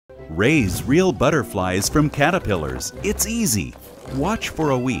Raise real butterflies from caterpillars. It's easy. Watch for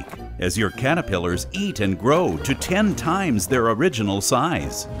a week as your caterpillars eat and grow to 10 times their original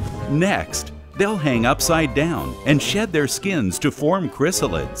size. Next, they'll hang upside down and shed their skins to form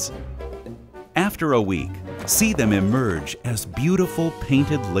chrysalides. After a week, see them emerge as beautiful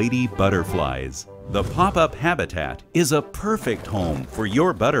painted lady butterflies. The pop-up habitat is a perfect home for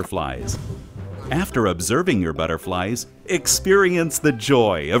your butterflies. After observing your butterflies, experience the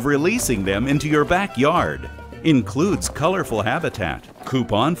joy of releasing them into your backyard. Includes colorful habitat,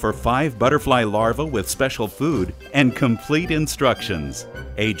 coupon for 5 butterfly larvae with special food, and complete instructions.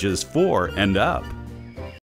 Ages 4 and up.